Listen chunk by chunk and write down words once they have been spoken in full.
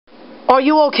Are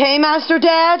you okay, Master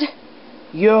Dad?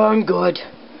 Yeah, I'm good.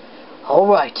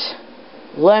 Alright.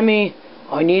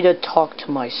 I need to talk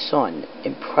to my son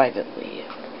in privately.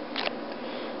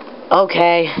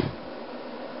 Okay.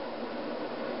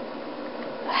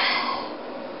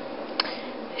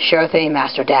 Sure thing,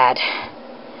 Master Dad.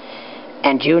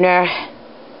 And Junior,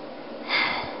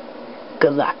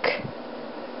 good luck.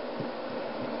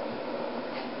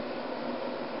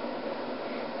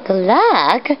 Good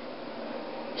luck?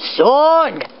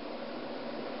 Son!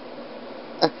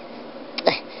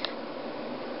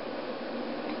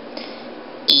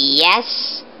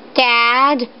 Yes,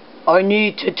 Dad? I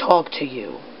need to talk to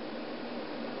you.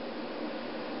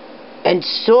 And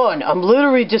son, I'm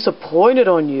literally disappointed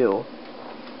on you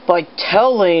by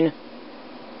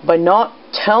not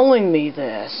telling me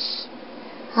this.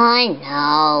 I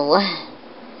know.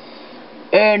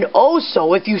 And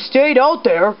also, if you stayed out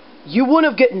there, you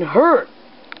wouldn't have gotten hurt.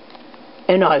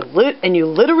 And you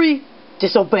literally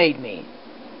disobeyed me.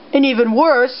 And even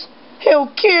worse, he'll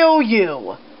kill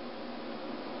you.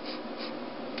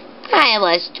 I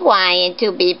was trying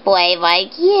to be brave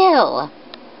like you.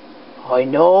 I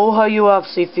know how you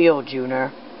obviously feel,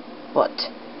 Junior. But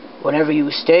whenever you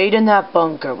stayed in that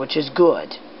bunker, which is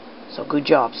good. So good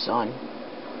job, son.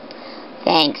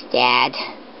 Thanks, Dad.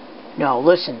 Now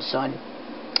listen, son.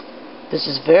 This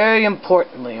is very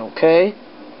importantly, okay?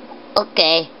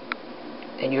 Okay.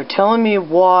 And you're telling me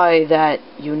why that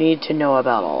you need to know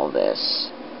about all of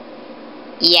this.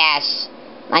 Yes.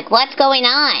 Like, what's going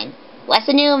on? What's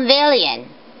the new villain?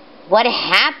 What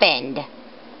happened?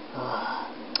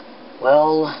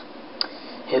 Well,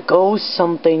 it goes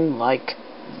something like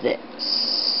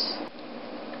this.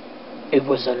 It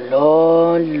was a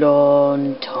long,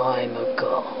 long time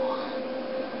ago.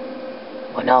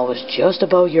 When I was just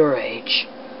about your age,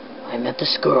 I met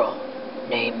this girl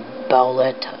named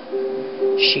Pauletta.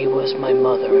 She was my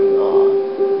mother-in-law.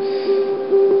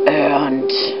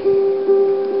 And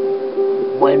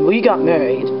when we got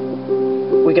married,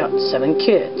 we got 7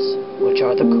 kids, which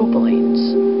are the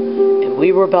Koopalings. And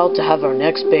we were about to have our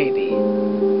next baby.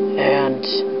 And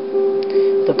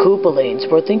the Koopalings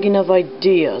were thinking of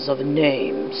ideas of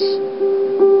names.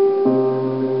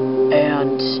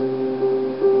 And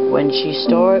when they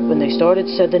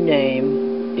said the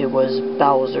name, it was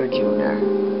Bowser Jr.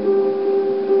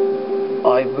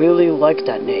 I really liked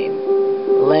that name.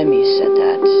 Lemmy said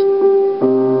that.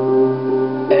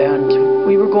 And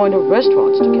we were going to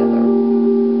restaurants together.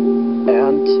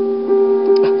 And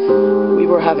we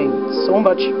were having so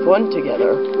much fun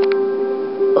together.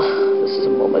 This is a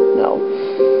moment now.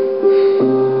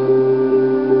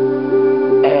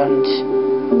 And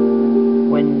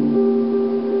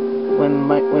when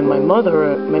my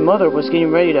mother was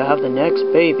getting ready to have the next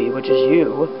baby, which is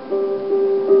you,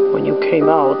 when you came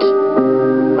out,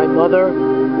 my mother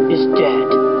is dead.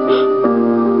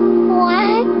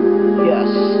 What? Yes,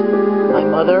 my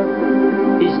mother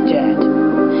is dead.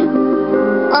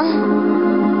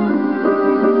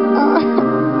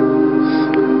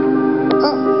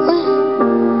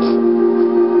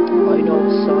 I know,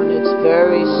 son, it's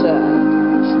very sad.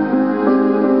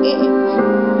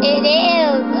 It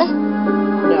is.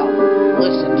 Now,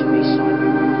 listen to me, son.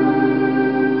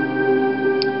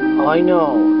 I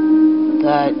know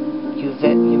that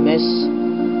you miss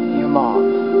your mom.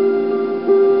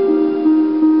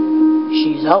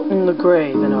 She's out in the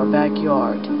grave in our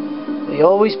backyard. We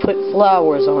always put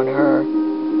flowers on her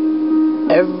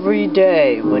every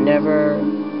day whenever,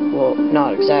 well,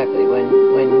 not exactly, when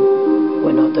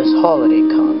this holiday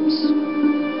comes.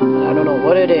 And I don't know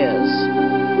what it is,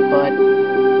 but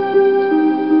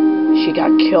she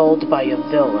got killed by a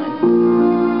villain.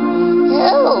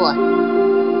 Who?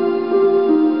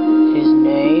 His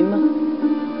name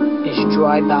is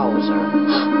Dry Bowser.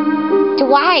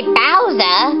 Dry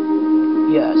Bowser?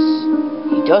 Yes.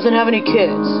 He doesn't have any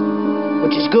kids,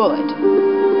 which is good.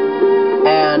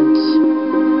 And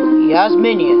he has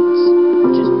minions,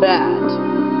 which is bad.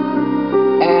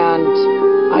 And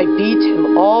I beat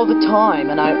him all the time,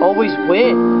 and I always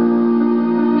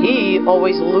win. He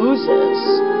always loses.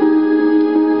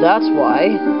 That's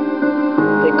why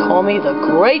they call me the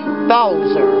Great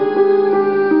Bowser.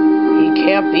 He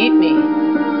can't beat me.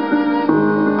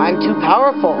 I'm too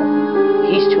powerful.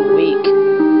 He's too weak.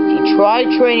 He tried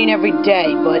training every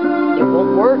day, but it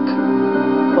won't work.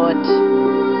 But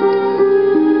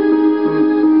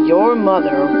your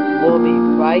mother will be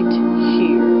right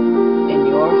here in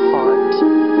your heart.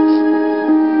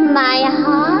 My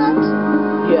heart?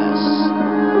 Yes.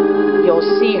 You'll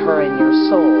see her in your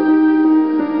soul.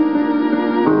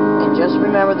 And just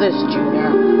remember this,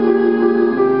 Junior.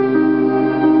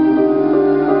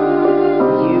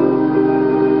 You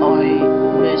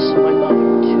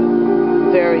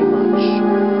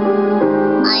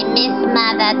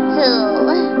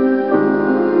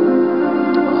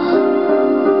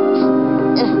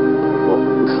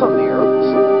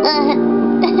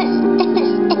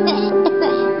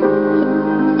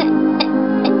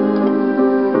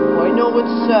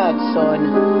sad,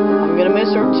 son. I'm gonna miss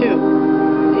her too.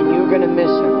 And you're gonna miss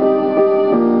her.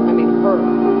 I mean, her.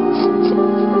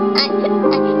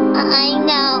 I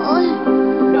know.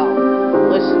 No,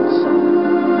 listen, son.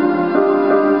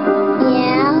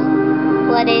 Yeah?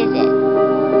 What is it?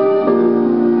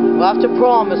 You have to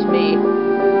promise me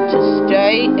to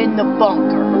stay in the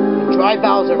bunker when Dry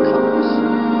Bowser comes.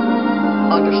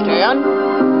 Understand?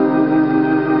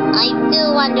 I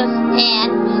do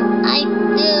understand. I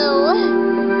do.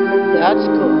 That's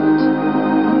good.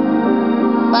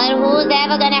 But who's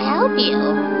ever gonna help you?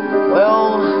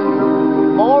 Well,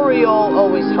 Mario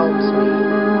always helps me.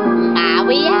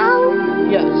 Mario?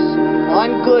 Yes,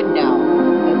 I'm good now.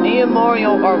 And me and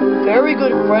Mario are very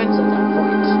good friends at that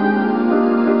point.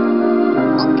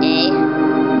 Okay.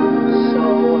 So,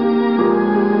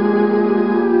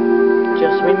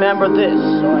 just remember this,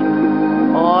 son.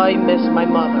 I miss my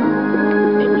mother.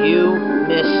 And you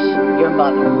miss your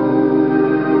mother.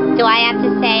 Do I have to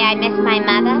say I miss my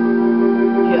mother?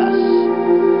 Yes.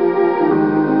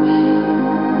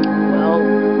 Well,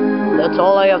 that's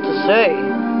all I have to say.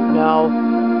 Now,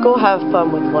 go have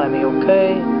fun with Lemmy,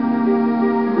 okay?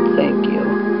 Thank you.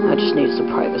 I just need some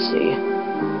privacy.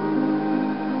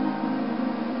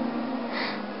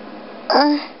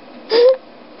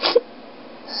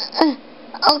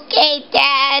 Okay,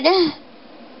 Dad.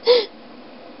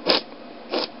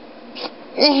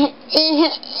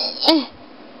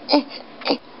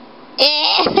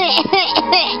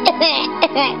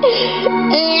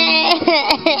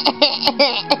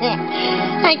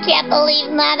 I can't believe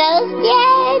Mother's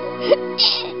dead.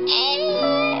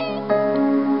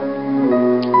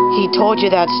 He told you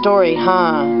that story,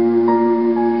 huh?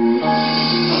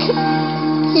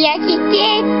 Yes, he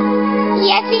did.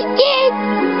 Yes, he did.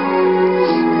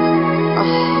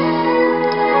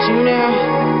 Junior,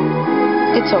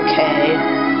 it's okay.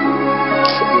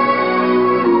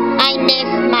 I miss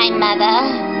my mother.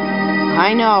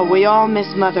 I know, we all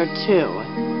miss Mother too.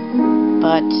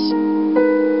 But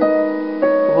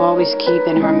we'll always keep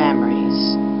in her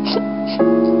memories.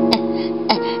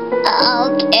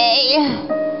 Okay.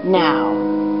 Now,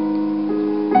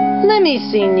 let me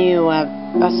sing you a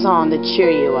song to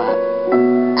cheer you up.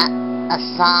 A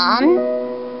song?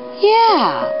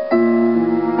 Yeah.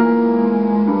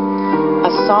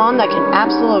 A song that can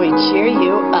absolutely cheer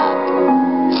you up.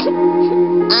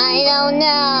 I don't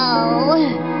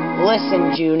know.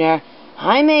 Listen, Junior,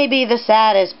 I may be the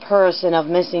saddest person of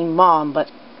missing Mom, but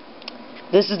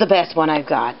this is the best one I've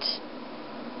got.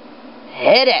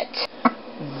 Hit it!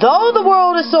 Though the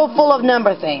world is so full of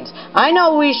number things, I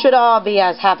know we should all be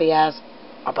as happy as...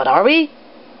 But are we?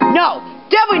 No!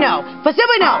 Definitely no!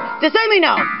 Specifically no! Decidedly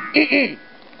no!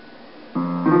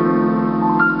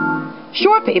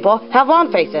 Short people have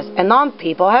long faces, and long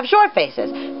people have short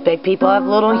faces. Big people have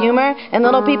little humor, and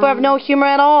little people have no humor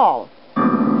at all.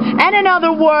 And in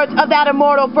other words of that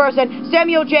immortal person,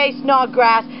 Samuel J.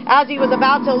 Snodgrass, as he was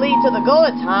about to lead to the goal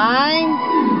of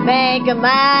time, make 'em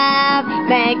laugh,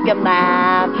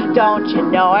 don't you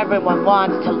know everyone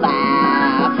wants to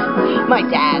laugh? My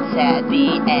dad said,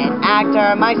 be an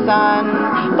actor, my son,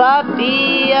 but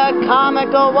be a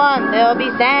comical one. They'll be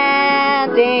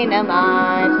standing in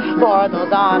lines for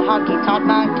those odd honky-tonk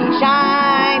monkey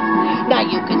shines. Now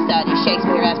you can study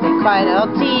Shakespeare as been quite a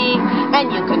tea,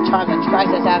 and you can charge the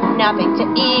prices have nothing to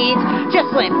eat. Just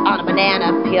slip on a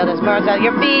banana, peel the birds out of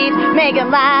your feet. Make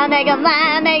 'em laugh, make 'em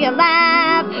laugh, make 'em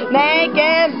laugh, make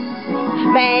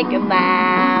 'em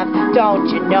laugh. Don't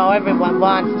you know everyone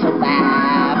wants to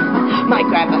laugh? My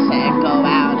grandpa said go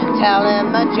out and tell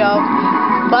him a joke,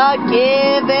 but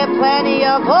give it plenty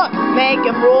of hooks. Make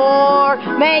 'em roar,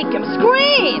 make 'em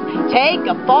scream. Take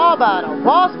a fall, but a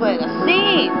wall split a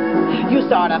seam. You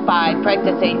start a fight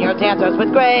practicing your dancers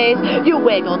with grace. You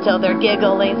wiggle till they're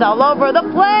giggling's all over the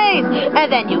place. And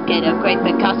then you get a great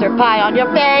big custard pie on your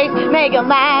face. Make 'em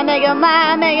laugh, make 'em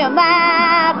laugh, make 'em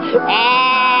laugh.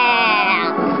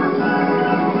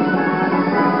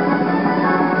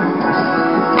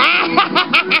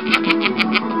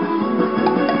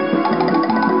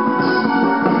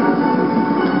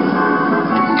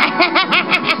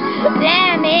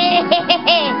 Lemmy!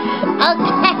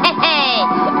 Okay!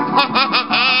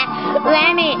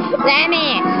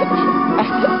 Lemmy!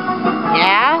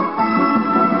 Yeah?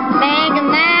 Make 'em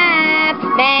laugh,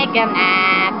 make 'em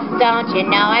laugh. Don't you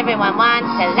know everyone wants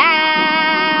to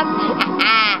laugh?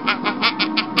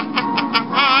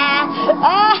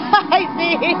 Oh, I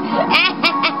see.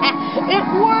 It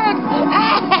works.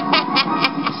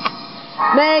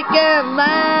 Make 'em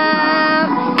laugh.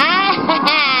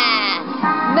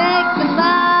 Make 'em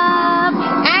laugh.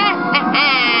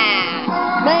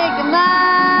 Make 'em laugh.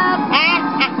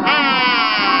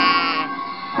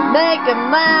 Make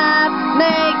him laugh,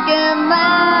 make him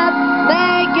laugh,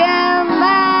 make him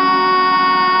laugh.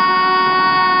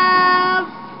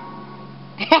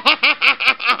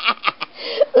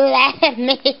 Let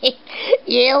me.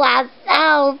 You are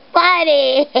so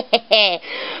funny.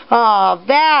 Oh,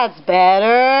 that's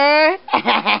better.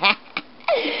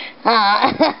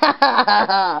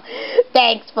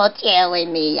 Thanks for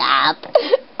cheering me up.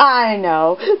 I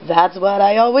know. That's what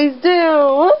I always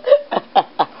do.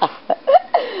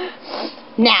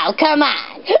 Now, come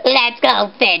on. Let's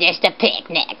go finish the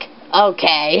picnic.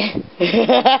 Okay.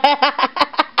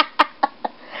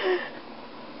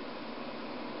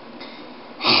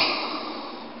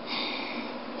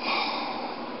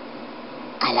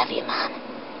 I love you, Mom.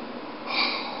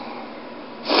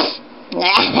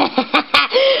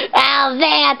 Oh,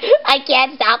 man, I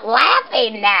can't stop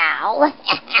laughing now.